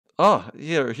Oh,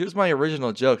 here's my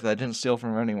original joke that I didn't steal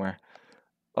from anywhere.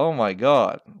 Oh my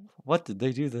god. What did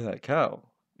they do to that cow?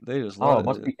 They just let it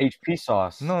must be HP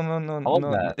sauce. No.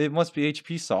 That. It must be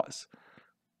HP sauce.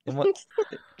 It must...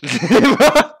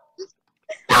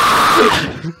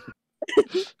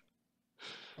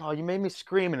 Oh, you made me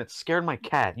scream and it scared my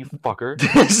cat, you fucker.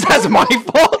 That's my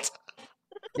fault?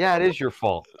 Yeah, it is your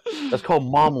fault. That's called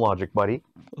mom logic, buddy.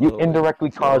 You indirectly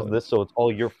caused this, so it's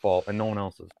all your fault and no one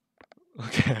else's.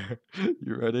 Okay,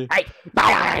 you ready?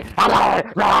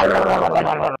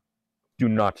 Do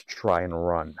not try and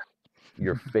run.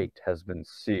 Your fate has been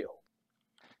sealed.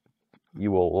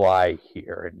 You will lie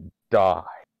here and die.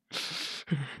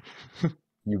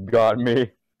 You got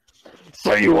me?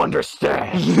 So you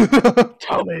understand.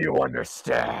 Tell me you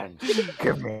understand.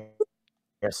 Give me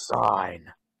a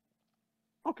sign.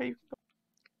 Okay.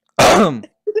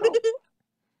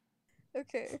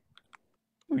 Okay.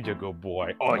 You go,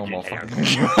 boy. Oh, my fucking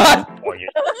god.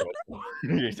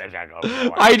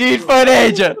 I need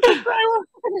footage!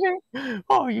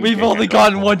 We've only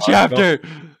gotten one chapter!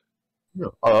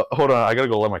 Hold on, I gotta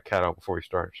go let my cat out before we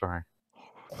start, sorry.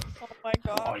 Oh my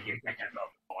god.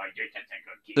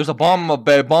 There's a bomb in my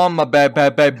bag, bomb in my bag,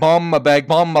 bomb in my bag,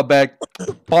 bomb in my bag,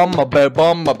 bomb in my bag,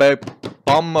 bomb in my bag,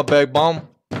 bomb in my bag, bomb.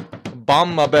 Bomb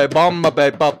in my bag, bomb in my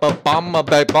bag, bomb in my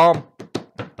bag, bomb.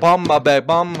 Bomb in my bag,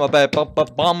 bomb in my bag,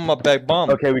 bomb in my bag,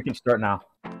 bomb. Okay, we can start now.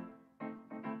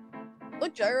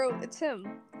 Look, Gyro, it's him.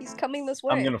 He's coming this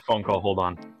way. I'm getting a phone call, hold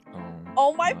on.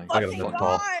 Oh my fucking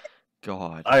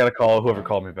god! I gotta call whoever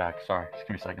called me back, sorry, just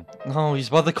give me a second. No, he's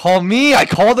about to call me! I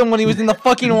called him when he was in the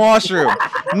fucking washroom!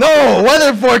 No!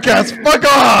 Weather forecast! Fuck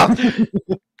off!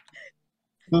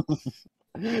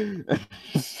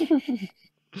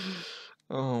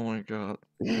 Oh my god.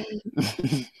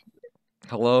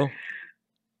 Hello?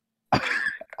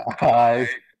 Hi.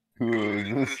 Who is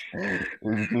this?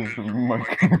 Is this my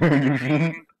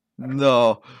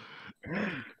No.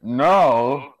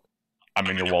 No. I'm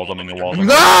in your walls, I'm in your walls.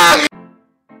 No!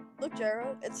 Look,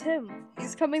 Gyro, it's him.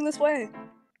 He's coming this way.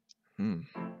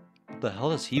 What the hell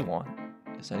does he want?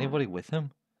 Is anybody with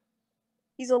him?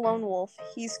 He's a lone wolf.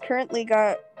 He's currently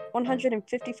got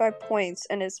 155 points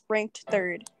and is ranked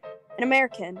 3rd. An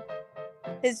American.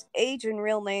 His age and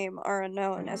real name are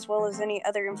unknown, as well as any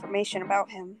other information about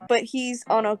him, but he's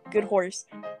on a good horse.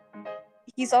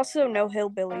 He's also no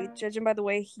hillbilly, judging by the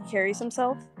way he carries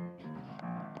himself.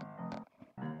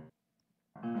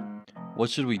 What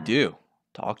should we do?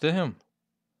 Talk to him?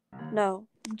 No,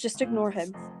 just ignore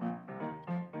him.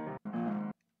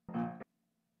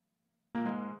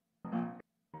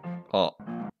 Oh.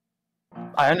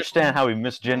 I understand how he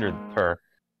misgendered her.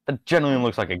 That genuinely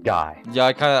looks like a guy.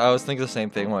 Yeah, I was thinking the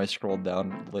same thing when I scrolled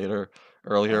down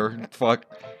earlier. Fuck.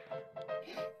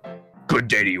 Good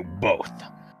day to you both.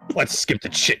 Let's skip the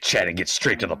chit-chat and get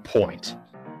straight to the point.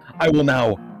 I will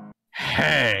now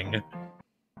hang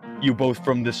you both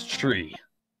from this tree.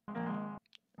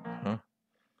 Huh?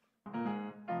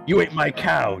 You ate my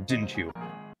cow, didn't you?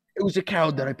 It was a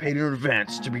cow that I paid in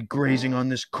advance to be grazing on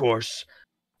this course.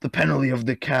 The penalty of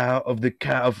the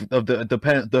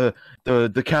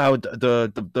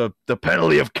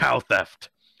penalty of cow theft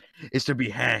is to be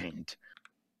hanged.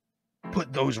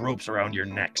 Put those ropes around your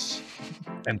necks,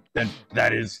 and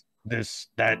that is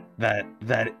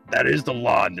the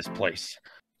law in this place.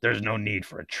 There's no need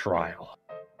for a trial.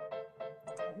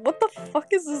 What the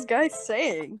fuck is this guy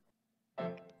saying?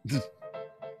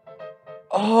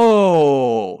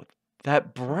 Oh,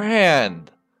 that brand.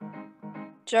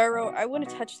 Gyro, I wouldn't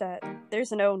touch that.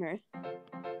 There's an owner.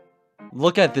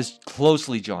 Look at this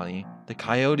closely, Johnny. The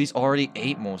coyotes already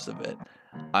ate most of it.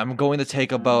 I'm going to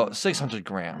take about 600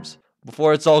 grams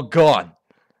before it's all gone.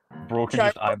 Bro can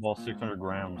just eyeball 600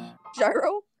 grams.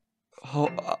 Gyro?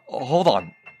 Hold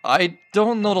on. I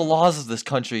don't know the laws of this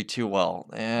country too well,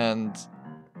 and...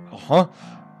 Huh?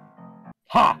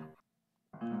 Ha!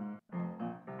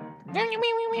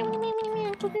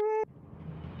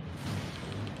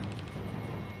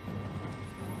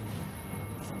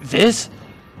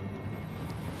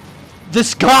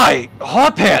 This guy,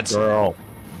 Hot Pants, Girl.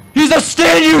 He's a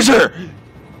stand user!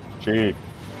 Gee.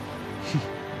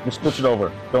 Just switch it over.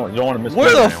 You don't want to miss.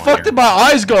 Where the fuck did my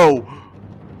eyes go?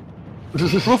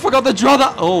 I forgot to draw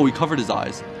that. Oh, he covered his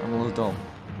eyes. I'm a little dumb.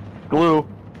 Glue.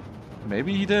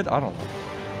 Maybe he did? I don't know.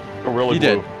 Gorilla He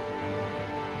glue. did.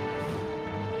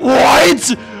 What?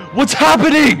 What's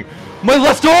happening? My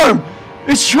left arm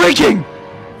is shrinking!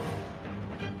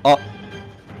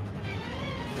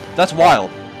 That's wild.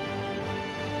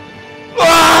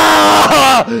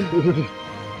 Ah!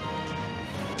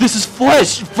 This is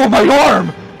flesh from my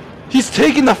arm! He's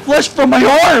taking the flesh from my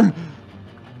arm!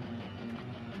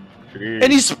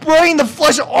 And he's spraying the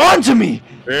flesh onto me!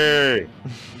 Hey!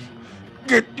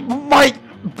 My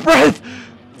breath!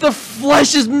 The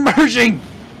flesh is merging!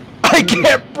 I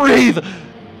can't breathe!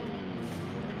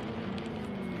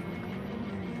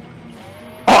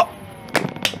 Oh!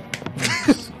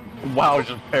 Wow,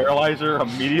 just paralyze her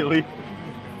immediately.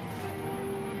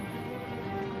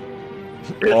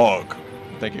 Ugh.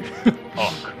 Thank you.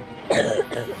 Ugh.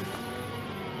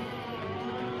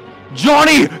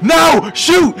 Johnny! Now!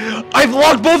 Shoot! I've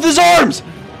locked both his arms!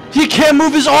 He can't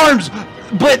move his arms!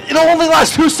 But it'll only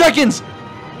last 2 seconds!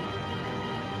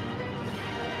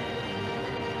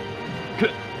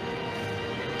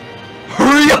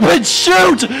 Hurry up and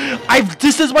shoot! I've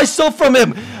distanced myself from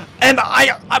him! And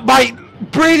my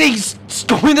breathing's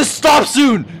going to stop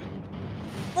soon!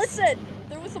 Listen!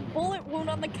 There was a bullet wound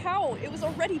on the cow. It was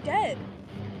already dead.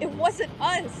 It wasn't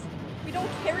us. We don't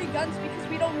carry guns because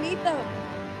we don't need them.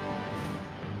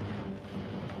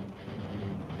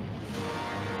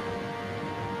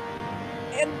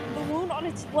 And the wound on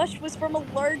its flesh was from a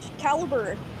large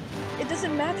caliber. It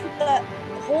doesn't match with the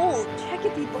hole. Check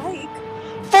if you'd like.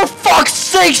 For fuck's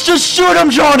sakes, just shoot him,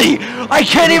 Johnny! I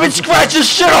can't even scratch his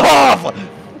shit off!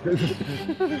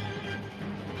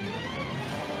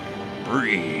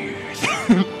 Breathe.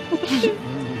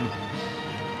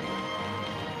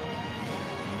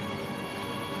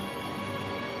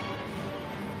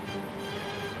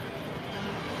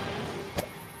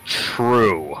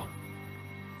 True.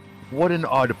 What an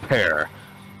odd pair.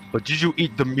 But did you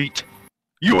eat the meat?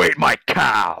 You ate my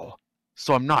cow!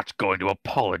 So I'm not going to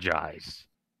apologize.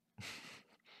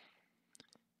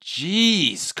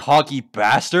 Jeez, cocky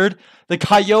bastard. The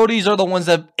coyotes are the ones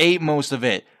that ate most of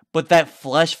it. But that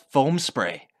flesh foam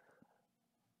spray.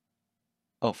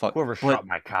 Oh, fuck. Whoever shot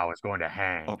my cow is going to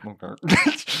hang. Oh, okay.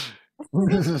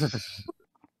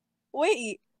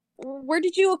 Wait, where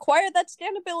did you acquire that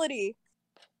stand ability?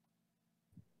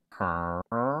 Huh?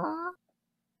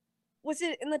 Was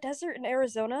it in the desert in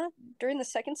Arizona during the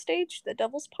second stage, the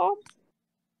Devil's Palm?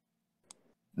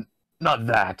 Not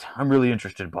that. I'm really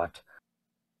interested, but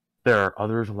there are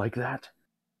others like that?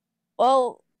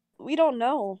 Well, we don't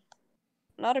know.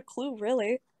 Not a clue,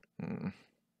 really.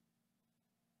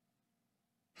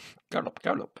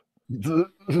 Gallop.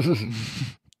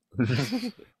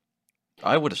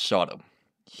 I would have shot him.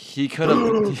 He could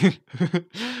have.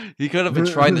 He could have been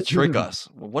trying to trick us.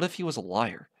 What if he was a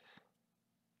liar?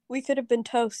 We could have been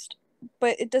toast,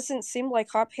 but it doesn't seem like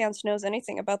Hot Pants knows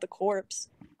anything about the corpse.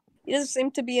 He doesn't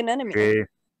seem to be an enemy,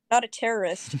 not a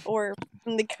terrorist, or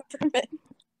from the government.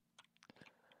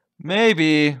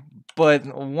 Maybe, but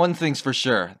one thing's for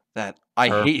sure, that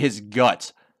I hate his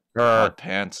guts. Hot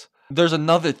Pants. There's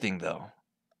another thing, though,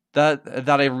 that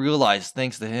I realized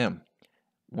thanks to him.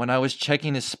 When I was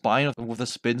checking his spine with a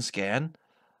spin scan.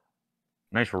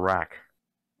 Nice rack.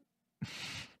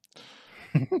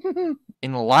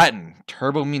 In Latin,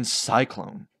 turbo means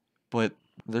cyclone, but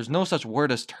there's no such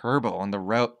word as turbo on the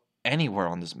route anywhere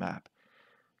on this map.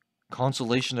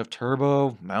 Constellation of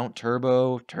Turbo, Mount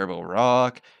Turbo, Turbo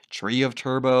Rock, Tree of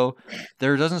Turbo.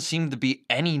 There doesn't seem to be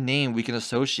any name we can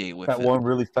associate with that it. one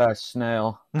really fast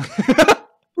snail.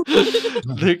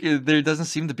 There doesn't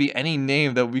seem to be any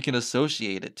name that we can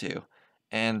associate it to.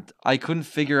 And I couldn't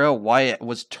figure out why it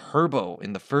was Turbo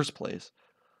in the first place.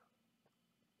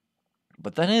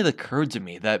 But then it occurred to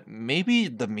me that maybe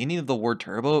the meaning of the word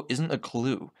turbo isn't a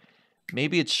clue.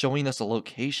 Maybe it's showing us a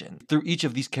location through each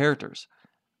of these characters.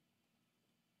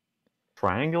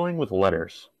 Triangling with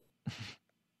letters.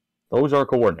 Those are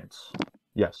coordinates.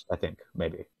 Yes, I think.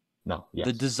 Maybe. No, yes.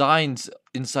 The designs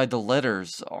inside the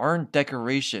letters aren't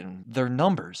decoration, they're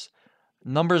numbers.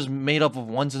 Numbers made up of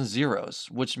ones and zeros,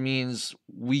 which means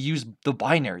we use the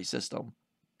binary system.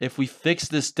 If we fix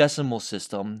this decimal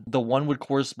system, the 1 would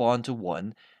correspond to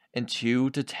 1, and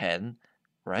 2 to 10,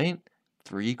 right?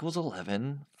 3 equals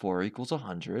 11, 4 equals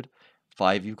 100,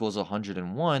 5 equals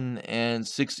 101, and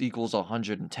 6 equals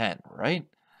 110, right?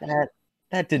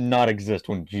 That did not exist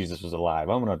when Jesus was alive.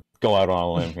 I'm gonna go out on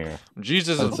a limb here.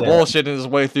 Jesus is bullshitting his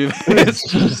way through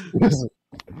this.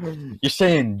 You're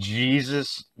saying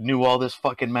Jesus knew all this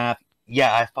fucking math?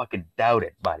 Yeah, I fucking doubt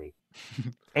it, buddy.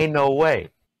 Ain't no way.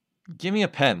 Give me a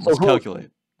pen. Let's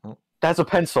calculate. That's a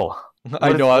pencil.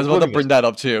 I know. I was about to bring that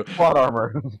up too. Plot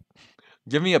armor.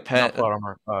 Give me a pen. Not plot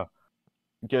armor.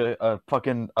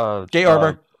 Fucking gay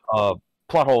armor.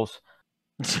 Plot holes.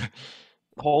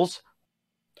 Holes.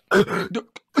 Brian.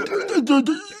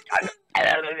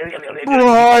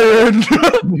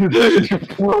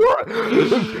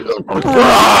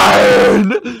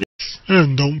 Brian.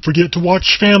 And don't forget to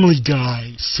watch Family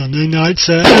Guy Sunday nights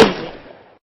at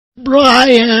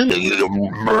Brian.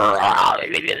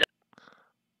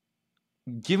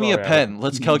 Give me a Sorry, pen.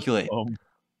 Let's calculate.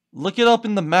 Look it up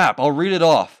in the map. I'll read it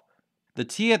off. The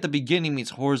T at the beginning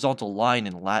means horizontal line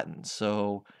in Latin.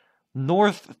 So,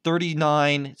 north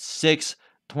 39, 6,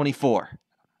 24.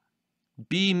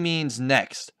 B means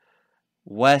next.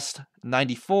 West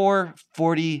 94,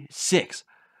 46.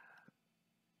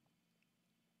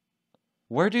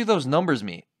 Where do those numbers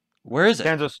meet? Where is it?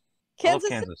 Kansas.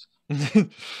 Kansas. I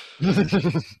love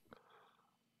Kansas.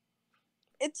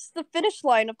 It's the finish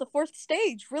line of the 4th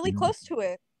stage. Really close to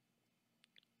it.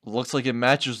 Looks like it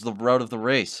matches the route of the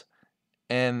race.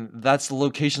 And that's the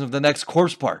location of the next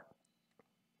corpse part.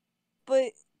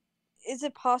 But is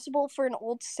it possible for an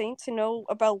old saint to know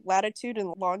about latitude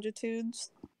and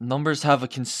longitudes? Numbers have a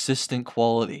consistent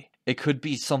quality. It could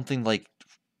be something like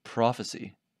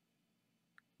prophecy.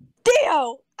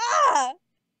 Dio! Ah!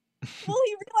 Will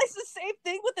he realize the same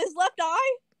thing with his left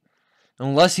eye?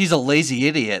 Unless he's a lazy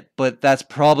idiot, but that's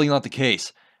probably not the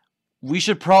case. We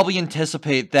should probably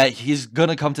anticipate that he's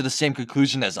gonna come to the same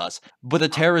conclusion as us, but the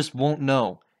terrorists won't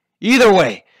know. Either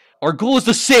way, our goal is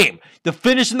the same, to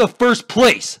finish in the first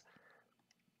place!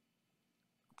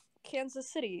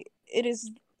 Kansas City. It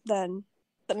is, then.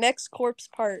 The next corpse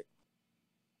part.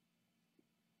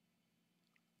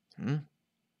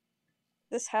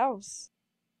 This house.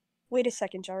 Wait a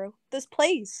second, Gyro. This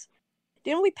place.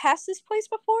 Didn't we pass this place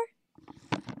before?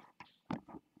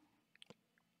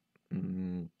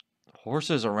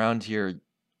 Horses around here.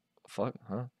 Fuck,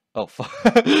 huh? Oh, fuck.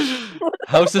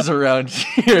 Houses around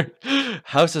here.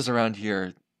 Houses around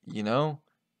here, you know?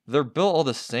 They're built all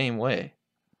the same way.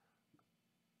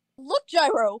 Look,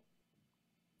 Gyro!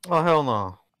 Oh, hell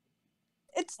no.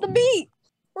 It's the meat!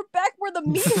 We're back where the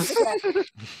meat is at!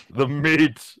 The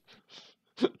meat!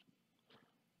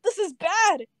 This is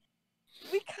bad!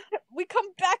 We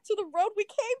come back to the road we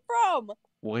came from!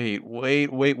 Wait.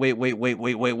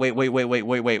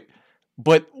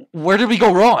 But where did we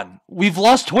go wrong? We've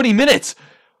lost 20 minutes!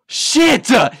 Shit!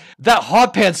 That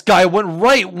hot pants guy went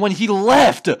right when he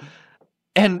left!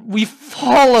 And we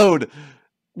followed!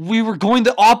 We were going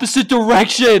the opposite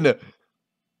direction!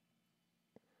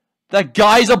 That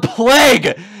guy's a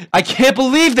plague! I can't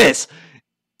believe this!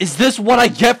 Is this what I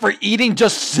get for eating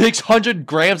just 600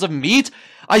 grams of meat?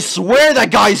 I swear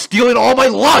that guy's stealing all my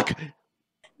luck!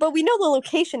 But we know the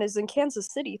location is in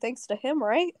Kansas City, thanks to him,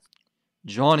 right?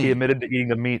 Johnny. He admitted to eating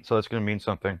the meat, so that's gonna mean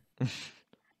something.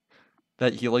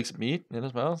 That he likes meat in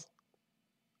his mouth?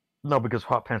 No, because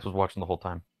Hot Pants was watching the whole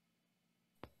time.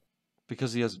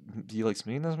 Because he likes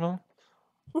meat in his mouth?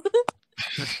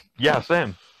 Yeah,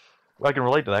 same. I can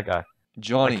relate to that guy.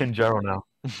 Johnny. I can Gyro now.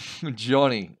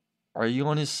 Johnny, are you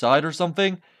on his side or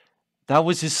something? That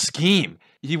was his scheme.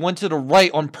 He went to the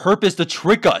right on purpose to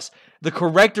trick us. The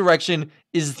correct direction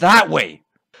is that way.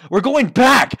 We're going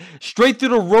back, straight through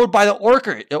the road by the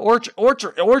orchard,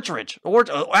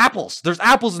 apples. There's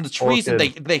apples in the trees, and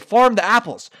they farm the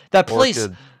apples. That place.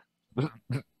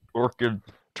 Orchid.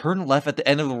 Turn left at the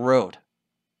end of the road.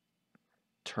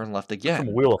 Turn left again.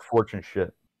 Some Wheel of Fortune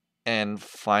shit. And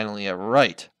finally a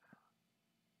right.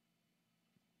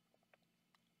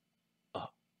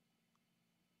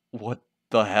 What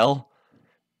the hell?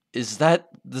 Is that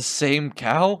the same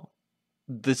cow?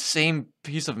 The same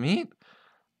piece of meat?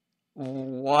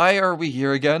 Why are we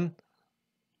here again?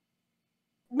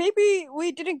 Maybe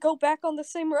we didn't go back on the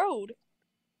same road.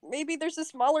 Maybe there's a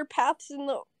smaller paths in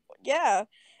the... Yeah.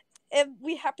 And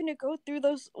we happened to go through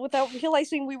those without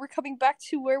realizing we were coming back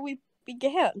to where we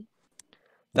began.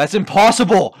 That's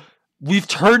impossible! We've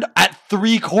turned at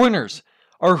 3 corners.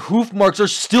 Our hoof marks are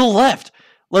still left.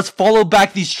 Let's follow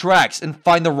back these tracks and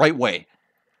find the right way.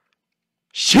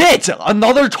 Shit!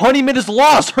 Another 20 minutes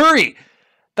lost! Hurry!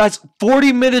 That's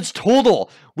 40 minutes total.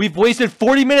 We've wasted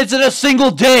 40 minutes in a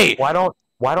single day. Why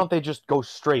don't they just go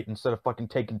straight instead of fucking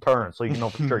taking turns so you know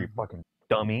for sure, you fucking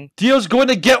dummy? Dio's going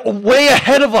to get way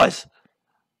ahead of us.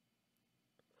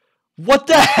 What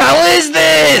the hell is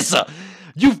this?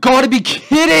 You've got to be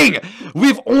kidding.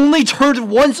 We've only turned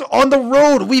once on the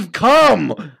road. We've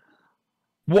come.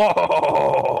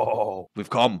 Whoa! We've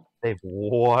come. Dave,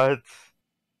 what?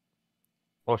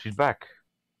 Oh, she's back.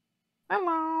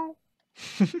 Hello.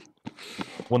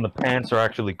 When the pants are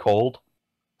actually cold.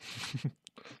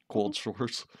 Cold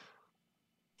shorts.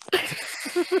 Do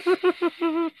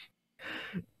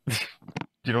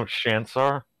you know what shants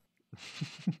are?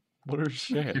 What are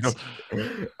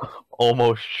shants?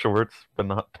 Almost shorts, but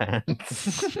not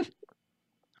pants.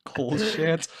 Cold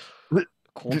shants?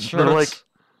 Cold shorts?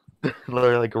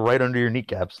 They're like right under your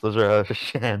kneecaps. Those are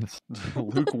shants.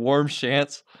 Lukewarm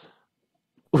shants?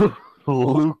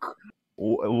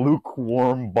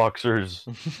 Lukewarm boxers.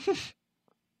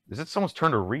 Is it someone's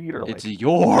turn to read or It's like?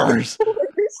 yours.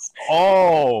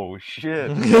 Oh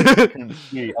shit.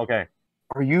 Okay.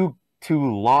 Are you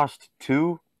two lost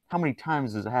too? How many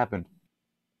times has it happened?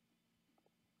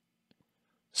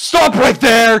 Stop right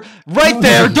there! Right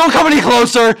there! Don't come any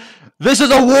closer! This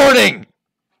is a warning!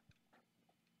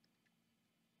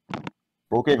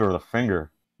 Bro gave her the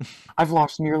finger. I've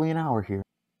lost nearly an hour here.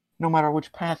 No matter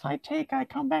which path I take, I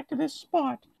come back to this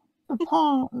spot.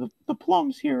 The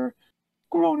plums here,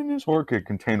 grown in this orchid,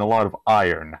 contain a lot of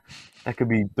iron. That could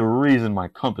be the reason my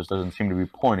compass doesn't seem to be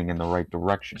pointing in the right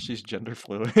direction. She's gender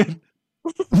fluid.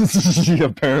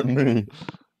 Apparently.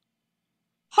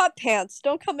 Hot Pants,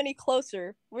 don't come any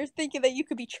closer. We're thinking that you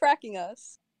could be tracking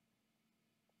us.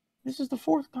 This is the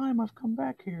 4th time I've come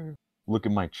back here. Look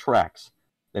at my tracks.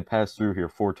 They pass through here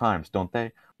 4 times, don't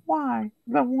they? Why?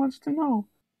 That wants to know.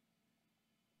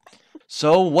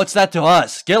 So, what's that to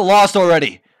us? Get lost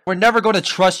already! We're never going to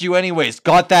trust you anyways,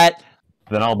 got that?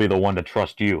 Then I'll be the one to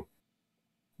trust you.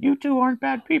 You two aren't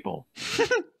bad people.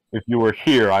 If you were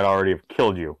here, I'd already have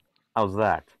killed you. How's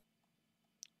that?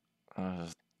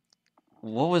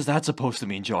 What was that supposed to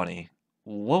mean, Johnny?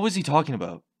 What was he talking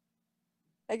about?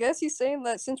 I guess he's saying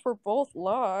that since we're both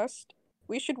lost,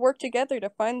 we should work together to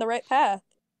find the right path.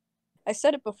 I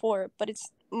said it before, but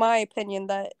it's my opinion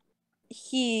that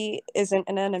he isn't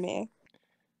an enemy.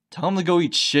 Tell him to go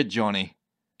eat shit, Johnny.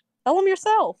 Tell him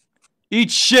yourself.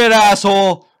 Eat shit,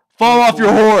 asshole! Fall off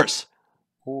your horse!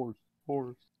 Horse.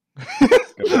 Go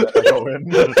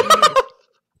in.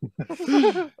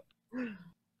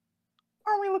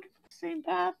 Are we looking for the same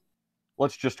path?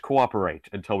 Let's just cooperate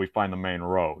until we find the main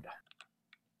road.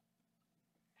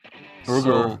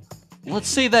 So, let's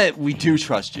say that we do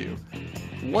trust you.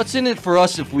 What's in it for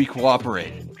us if we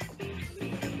cooperate?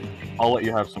 I'll let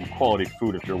you have some quality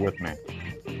food if you're with me.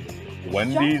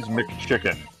 Wendy's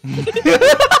McChicken.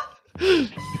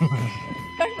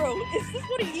 Gyro, is this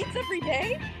what he eats every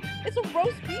day? It's a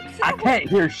roast beef sandwich. I can't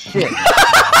hear shit.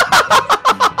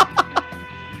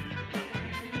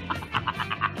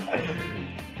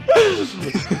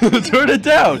 Turn it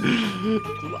down!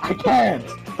 I can't!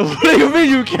 What do you mean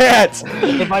you can't?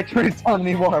 If I turn it down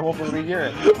anymore, I won't be able to hear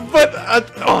it. But,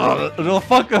 no,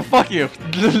 fuck you.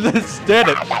 Stand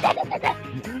it.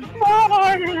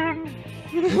 Brian.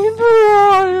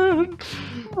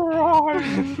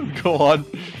 Go on.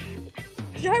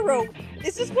 Gyro,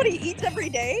 is this what he eats every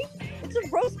day? It's a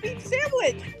roast beef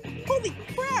sandwich. Holy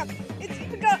crap! It's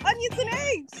even got onions and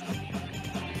eggs.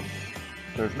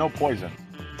 There's no poison.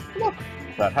 Look,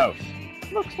 that house.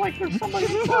 Looks like there's somebody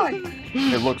inside.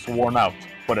 It looks worn out,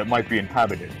 but it might be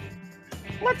inhabited.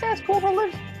 Let's ask whoever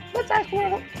lives. Let's ask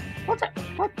whoever.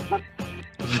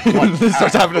 This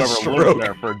starts having a stroke.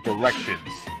 There for directions.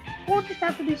 We'll just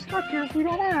have to be stuck here if we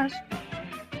don't ask.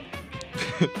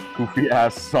 Goofy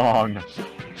ass song.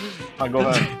 I go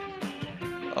ahead.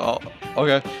 Oh,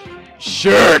 okay.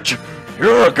 Shit!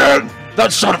 Here again!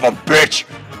 That son of a bitch!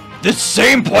 This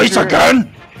same place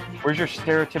again! Where's your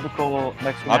stereotypical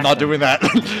Mexican I'm not doing that.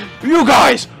 You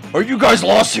guys! Are you guys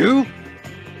lost too?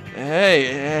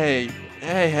 Hey.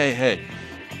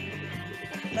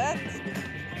 That's...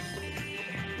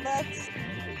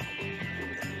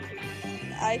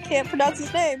 I can't pronounce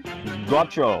his name.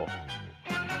 Gotcho.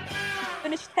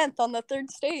 Finished 10th on the 3rd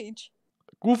stage.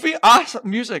 Goofy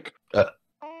music. One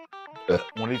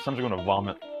of these times I'm gonna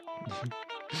vomit.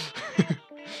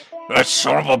 That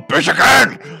son of a bitch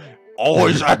again!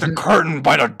 Always at the curtain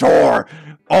by the door.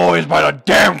 Always by the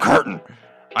damn curtain.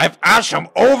 I've asked him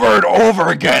over and over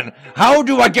again, how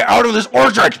do I get out of this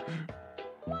orchard?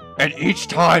 And each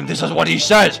time this is what he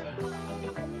says.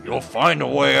 You'll find a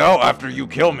way out after you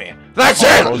kill me. That's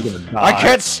it! I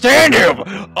can't stand him!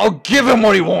 I'll give him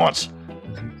what he wants.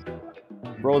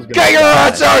 Get your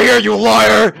ass out here, you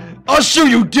liar! I'll shoot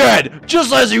you dead,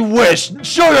 just as you wish.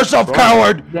 Show yourself,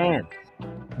 coward! Damn.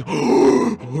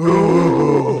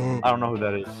 I don't know who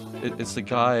that is. It's the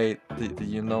guy that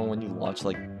you know when you watch,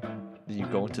 like, you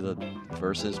go into the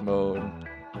versus mode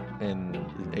and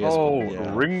yeah.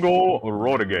 Ringo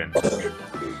Rodigan.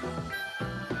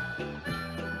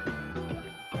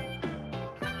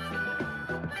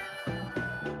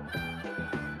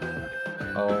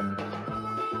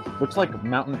 Looks like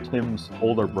Mountain Tim's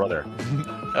older brother.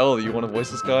 Hell, you want to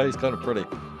voice this guy? He's kind of pretty.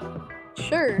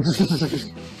 Sure.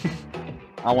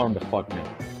 I want him to fuck me.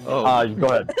 Oh. Go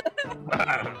ahead.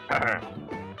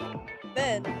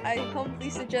 Then, I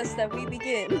humbly suggest that we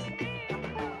begin.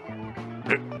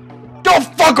 Don't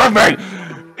fuck with me!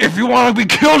 If you want to be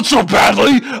killed so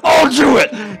badly, I'll do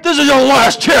it! This is your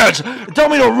last chance! Tell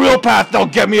me the real path that'll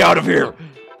get me out of here!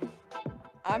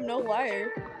 I'm no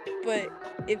liar, but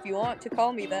If you want to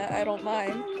call me that, I don't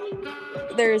mind.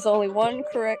 There is only one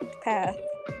correct path.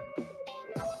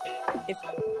 If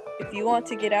you want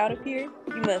to get out of here,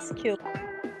 you must kill.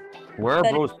 Where are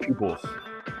bro's pupils?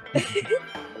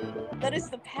 That is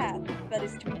the path that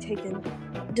is to be taken.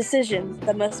 Decisions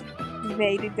that must be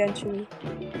made eventually.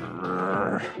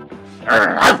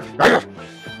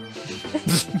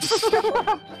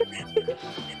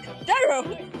 Gyro,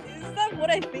 is that what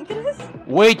I think it is?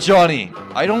 Wait, Johnny.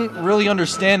 I don't really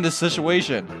understand this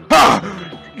situation. Ha!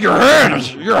 Your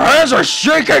hands are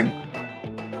shaking!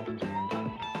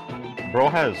 Bro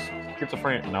has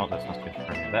schizophrenia. No, that's not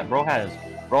schizophrenia. That bro has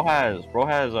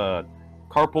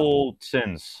carpal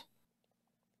sins.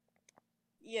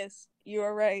 Yes, you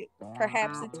are right.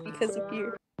 Perhaps it's because of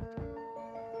fear.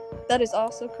 That is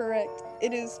also correct.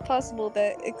 It is possible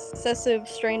that excessive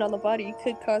strain on the body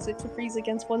could cause it to freeze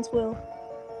against one's will.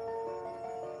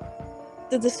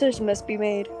 The decision must be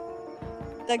made.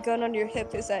 That gun on your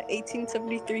hip is at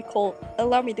 1873 Colt.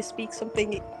 Allow me to speak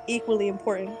something equally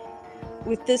important.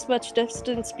 With this much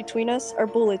distance between us, our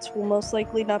bullets will most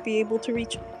likely not be able to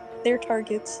reach their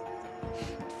targets.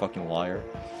 Fucking liar.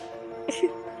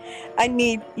 I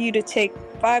need you to take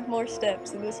 5 more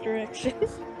steps in this direction.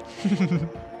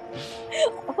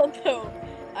 Although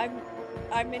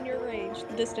I'm in your range,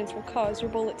 the distance will cause your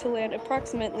bullet to land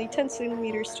approximately 10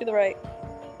 centimeters to the right.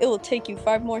 It will take you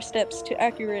 5 more steps to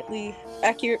hit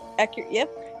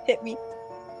me.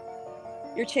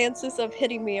 Your chances of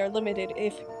hitting me are limited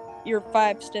if you're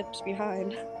 5 steps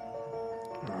behind.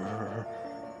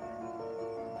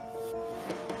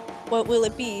 What will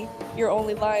it be? You're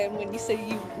only lying when you say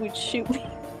you would shoot me.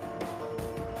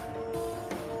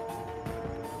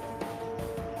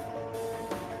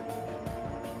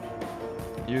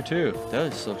 You too.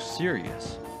 That is so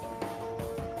serious.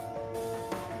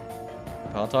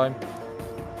 Valentine?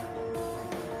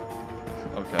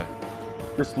 Okay.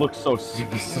 This looks so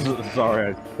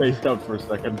sorry. I spaced out for a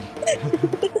second.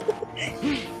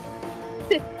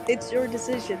 It's your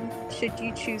decision, should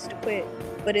you choose to quit.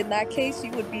 But in that case,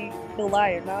 you would be the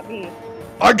liar, not me.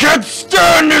 I can't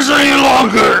stand this any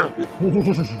longer!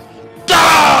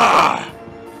 Ah!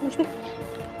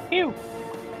 Ew.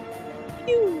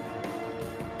 Ew.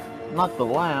 Not the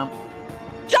lamp.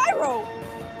 Gyro!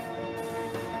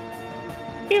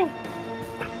 Ew.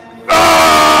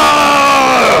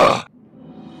 Ah!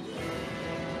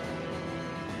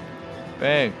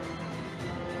 Bang.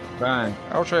 Bang.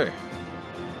 Ouchie.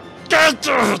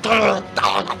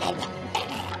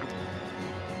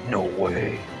 No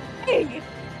way. Hey!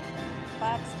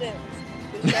 5 steps.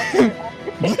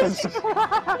 The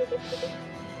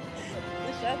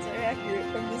shots are accurate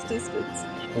from this distance.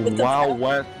 But the Wild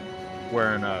West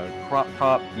wearing a crop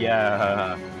top.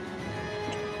 Yeah.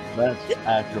 That's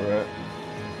accurate.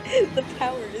 The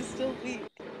power is still weak.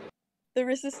 The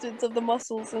resistance of the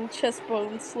muscles and chest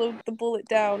bones slowed the bullet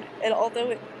down, and although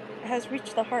it has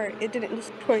reached the heart, it didn't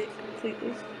destroy it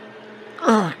completely.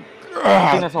 I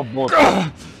think that's how bullets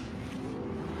work.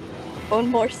 One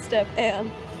more step,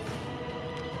 and...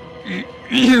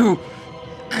 You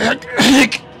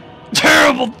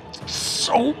terrible,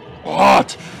 so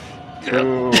hot.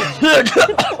 Ew.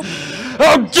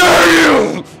 How dare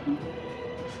you!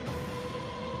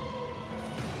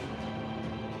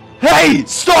 Hey,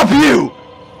 stop you!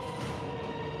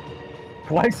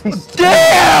 Why is he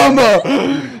Damn!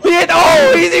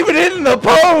 He's even in the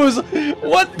pose!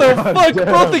 What the God fuck? damn.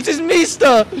 Bro thinks he's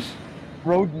Mista!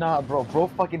 Bro, nah, bro. Bro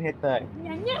fucking hit that.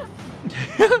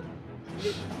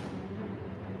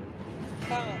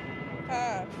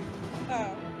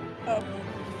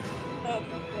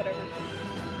 Whatever.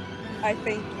 I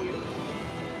thank you.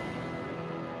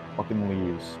 Fucking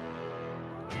leaves.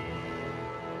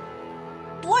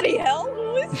 Bloody hell,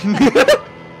 who is that?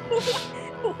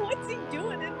 What's he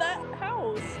doing in that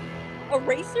house? A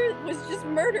racer was just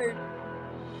murdered.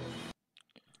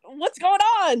 What's going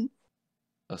on?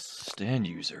 A stand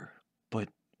user? But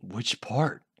which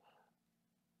part?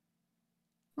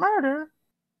 Murder.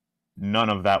 None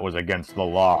of that was against the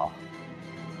law.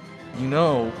 You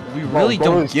know, we really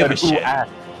don't give a shit.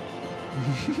 Asked.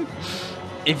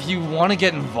 If you want to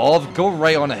get involved, go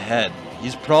right on ahead.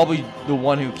 He's probably the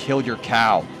one who killed your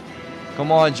cow.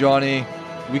 Come on, Johnny.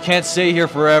 We can't stay here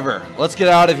forever. Let's get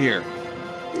out of here.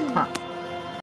 Huh.